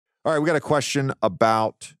All right, we got a question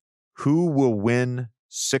about who will win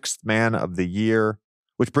Sixth Man of the Year,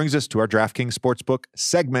 which brings us to our DraftKings Sportsbook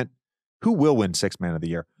segment. Who will win Sixth Man of the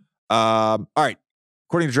Year? All right,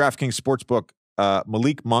 according to DraftKings Sportsbook,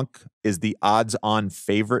 Malik Monk is the odds-on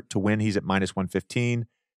favorite to win. He's at -115.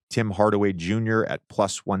 Tim Hardaway Jr. at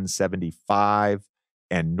 +175.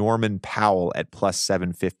 And Norman Powell at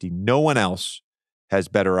 +750. No one else has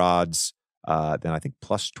better odds than I think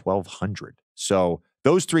 +1,200. So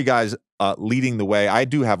those three guys leading the way. I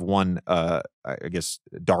do have one, I guess,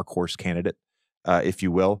 dark horse candidate, if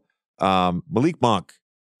you will. Malik Monk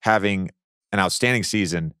having an outstanding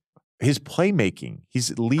season. His playmaking,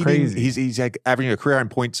 he's leading. Crazy. He's like averaging a career high in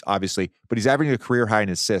points, obviously, but he's averaging a career high in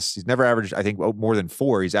assists. He's never averaged, I think, more than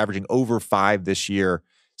 4. He's averaging over 5 this year.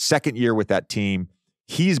 Second year with that team.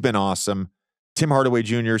 He's been awesome. Tim Hardaway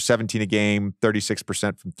Jr., 17 a game,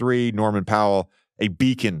 36% from 3. Norman Powell, a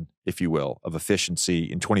beacon, if you will, of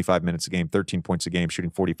efficiency in 25 minutes a game, 13 points a game,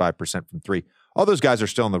 shooting 45% from 3. All those guys are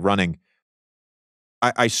still in the running.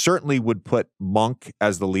 I certainly would put Monk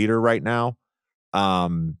as the leader right now.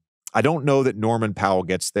 I don't know that Norman Powell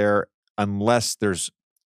gets there unless there's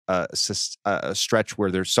a stretch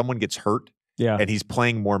where someone gets hurt and he's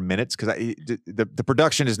playing more minutes, because the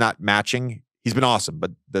production is not matching. He's been awesome,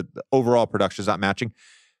 but the overall production is not matching.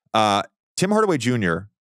 Tim Hardaway Jr.,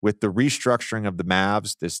 with the restructuring of the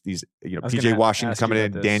Mavs, PJ Washington coming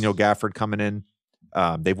in, Daniel Gafford coming in.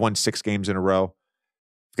 They've won 6 games in a row.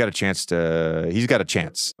 He's got a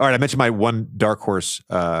chance. All right, I mentioned my one dark horse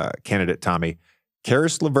candidate, Tommy.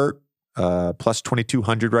 Karis LeVert,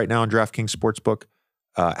 +2,200 right now on DraftKings Sportsbook,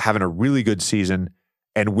 having a really good season.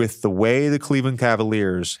 And with the way the Cleveland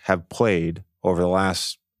Cavaliers have played over the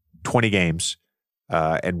last 20 games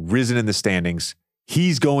and risen in the standings,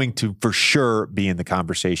 he's going to for sure be in the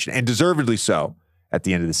conversation, and deservedly so, at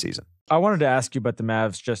the end of the season. I wanted to ask you about the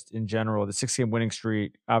Mavs just in general. The 6-game winning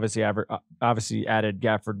streak obviously added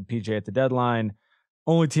Gafford and PJ at the deadline.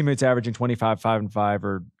 Only teammates averaging 25, 5 and 5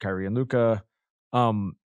 are Kyrie and Luka.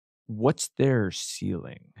 What's their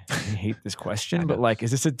ceiling? I hate this question, but like,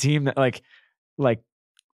 is this a team that like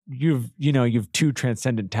you've 2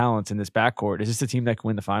 transcendent talents in this backcourt? Is this a team that can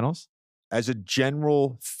win the finals? As a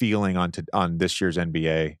general feeling on this year's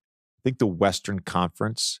NBA, I think the Western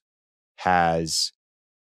Conference has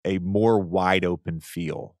a more wide open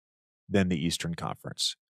feel than the Eastern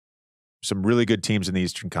Conference. Some really good teams in the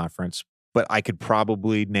Eastern Conference, but I could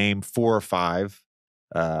probably name 4 or 5.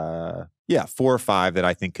 4 or 5 that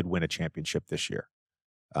I think could win a championship this year.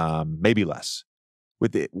 Maybe less.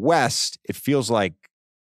 With the West, it feels like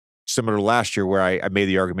similar to last year, where I made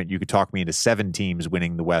the argument you could talk me into 7 teams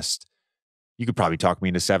winning the West. You could probably talk me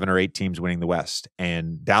into 7 or 8 teams winning the West.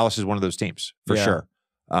 And Dallas is one of those teams, for sure.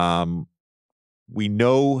 We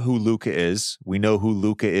know who Luka is. We know who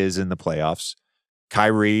Luka is in the playoffs.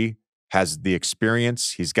 Kyrie has the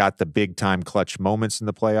experience. He's got the big-time clutch moments in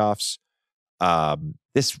the playoffs.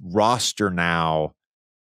 This roster now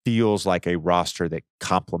feels like a roster that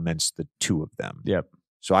complements the 2 of them. Yep.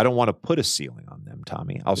 So I don't want to put a ceiling on them,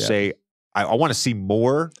 Tommy. I'll say I want to see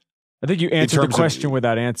more. I think you answered the question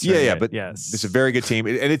without answering. Yeah, but yes, it's a very good team.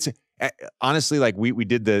 And it's honestly, like we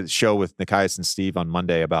did the show with Nikias and Steve on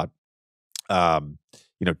Monday about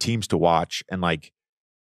teams to watch, and like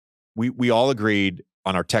we all agreed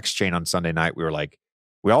on our text chain on Sunday night. We were like,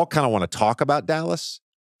 we all kind of want to talk about Dallas,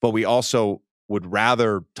 but we also would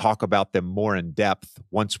rather talk about them more in depth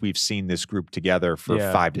once we've seen this group together for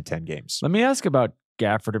 5 to 10 games. Let me ask about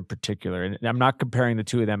Gafford in particular, and I'm not comparing the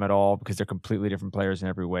 2 of them at all because they're completely different players in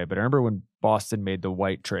every way. But I remember when Boston made the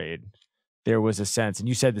White trade, there was a sense, and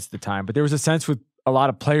you said this at the time, but there was a sense with a lot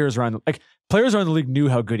of players around the league knew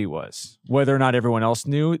how good he was, whether or not everyone else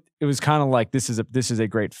knew. It was kind of like this is a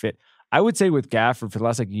great fit. I would say with Gafford for the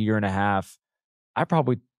last year and a half,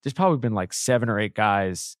 there's probably been like 7 or 8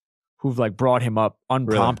 guys who've like brought him up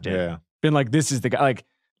unprompted. Really? Yeah. Been like, this is the guy.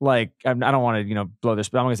 Like I don't want to blow this,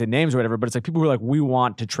 but I'm not gonna say names or whatever. But it's like people who are like, we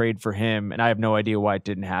want to trade for him, and I have no idea why it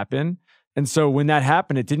didn't happen. And so when that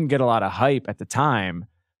happened, it didn't get a lot of hype at the time.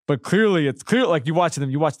 But clearly, it's clear. Like you watch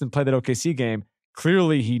them play that OKC game.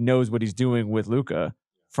 Clearly, he knows what he's doing with Luka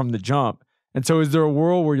from the jump. And so, is there a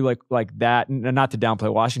world where you like that, and not to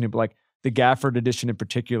downplay Washington, but like the Gafford edition in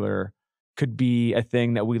particular could be a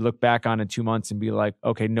thing that we look back on in 2 months and be like,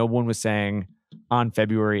 okay, no one was saying on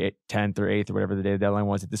February 10th or 8th or whatever the day of the deadline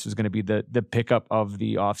was that this was going to be the pickup of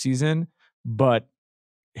the offseason, but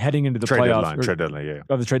heading into the trade playoffs, of the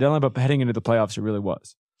trade deadline, but heading into the playoffs, it really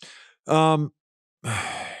was.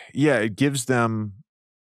 Yeah, it gives them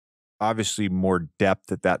obviously more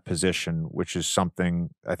depth at that position, which is something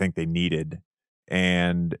I think they needed.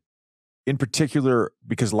 And in particular,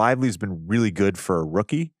 because Lively's been really good for a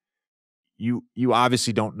rookie, you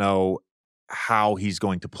obviously don't know how he's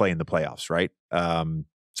going to play in the playoffs, right?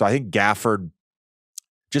 So I think Gafford,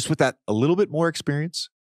 just with that a little bit more experience,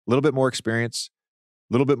 a little bit more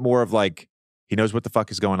of like, he knows what the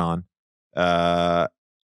fuck is going on.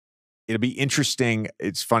 It'll be interesting.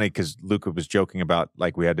 It's funny because Luka was joking about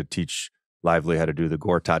like we had to teach Lively how to do the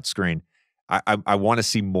Gortat screen. I want to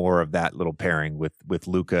see more of that little pairing with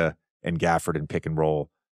Luka and Gafford and pick and roll.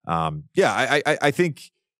 I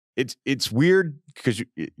think it's weird because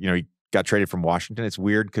he got traded from Washington. It's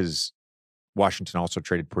weird because Washington also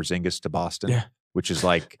traded Porzingis to Boston, which is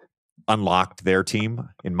like unlocked their team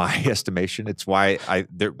in my estimation. It's why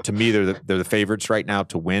to me they're the favorites right now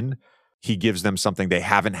to win. He gives them something they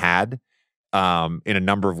haven't had in a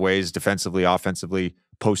number of ways, defensively, offensively,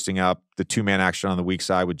 posting up, the two-man action on the weak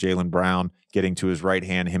side with Jaylen Brown getting to his right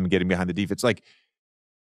hand, him getting behind the defense. Like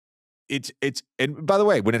it's and by the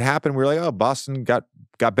way, when it happened, we were like, oh, Boston got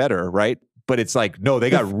better, right? But it's like, no, they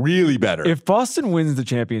got really better. If Boston wins the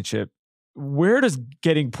championship, where does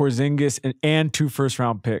getting Porzingis and 2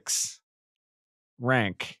 first-round picks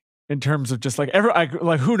rank in terms of just like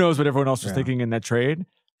who knows what everyone else was thinking in that trade?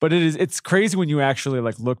 But it's crazy when you actually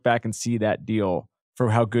like look back and see that deal for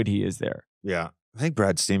how good he is there. Yeah. I think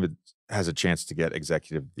Brad Stevens has a chance to get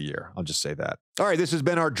Executive of the Year. I'll just say that. All right, this has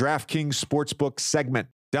been our DraftKings Sportsbook segment.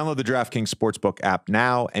 Download the DraftKings Sportsbook app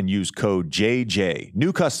now and use code JJ.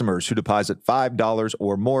 New customers who deposit $5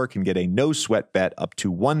 or more can get a no-sweat bet up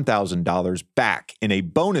to $1,000 back in a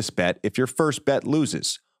bonus bet if your first bet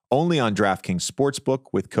loses. Only on DraftKings Sportsbook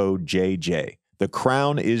with code JJ. The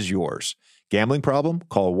crown is yours. Gambling problem?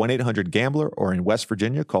 Call 1-800-GAMBLER or in West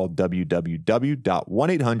Virginia, call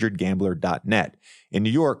www.1800gambler.net. In New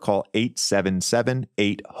York, call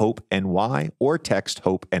 877-8-HOPE-NY or text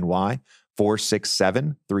HOPE-NY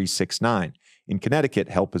 467-369. In Connecticut,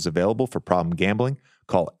 help is available for problem gambling.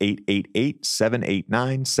 Call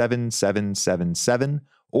 888-789-7777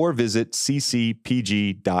 or visit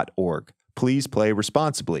ccpg.org. Please play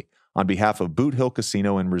responsibly. On behalf of Boot Hill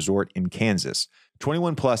Casino and Resort in Kansas.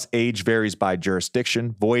 21 plus, age varies by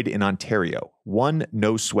jurisdiction, void in Ontario. One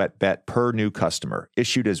no-sweat bet per new customer.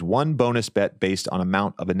 Issued as one bonus bet based on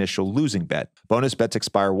amount of initial losing bet. Bonus bets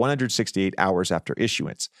expire 168 hours after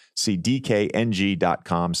issuance. See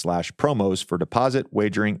dkng.com/promos for deposit,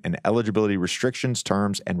 wagering, and eligibility restrictions,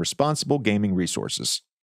 terms, and responsible gaming resources.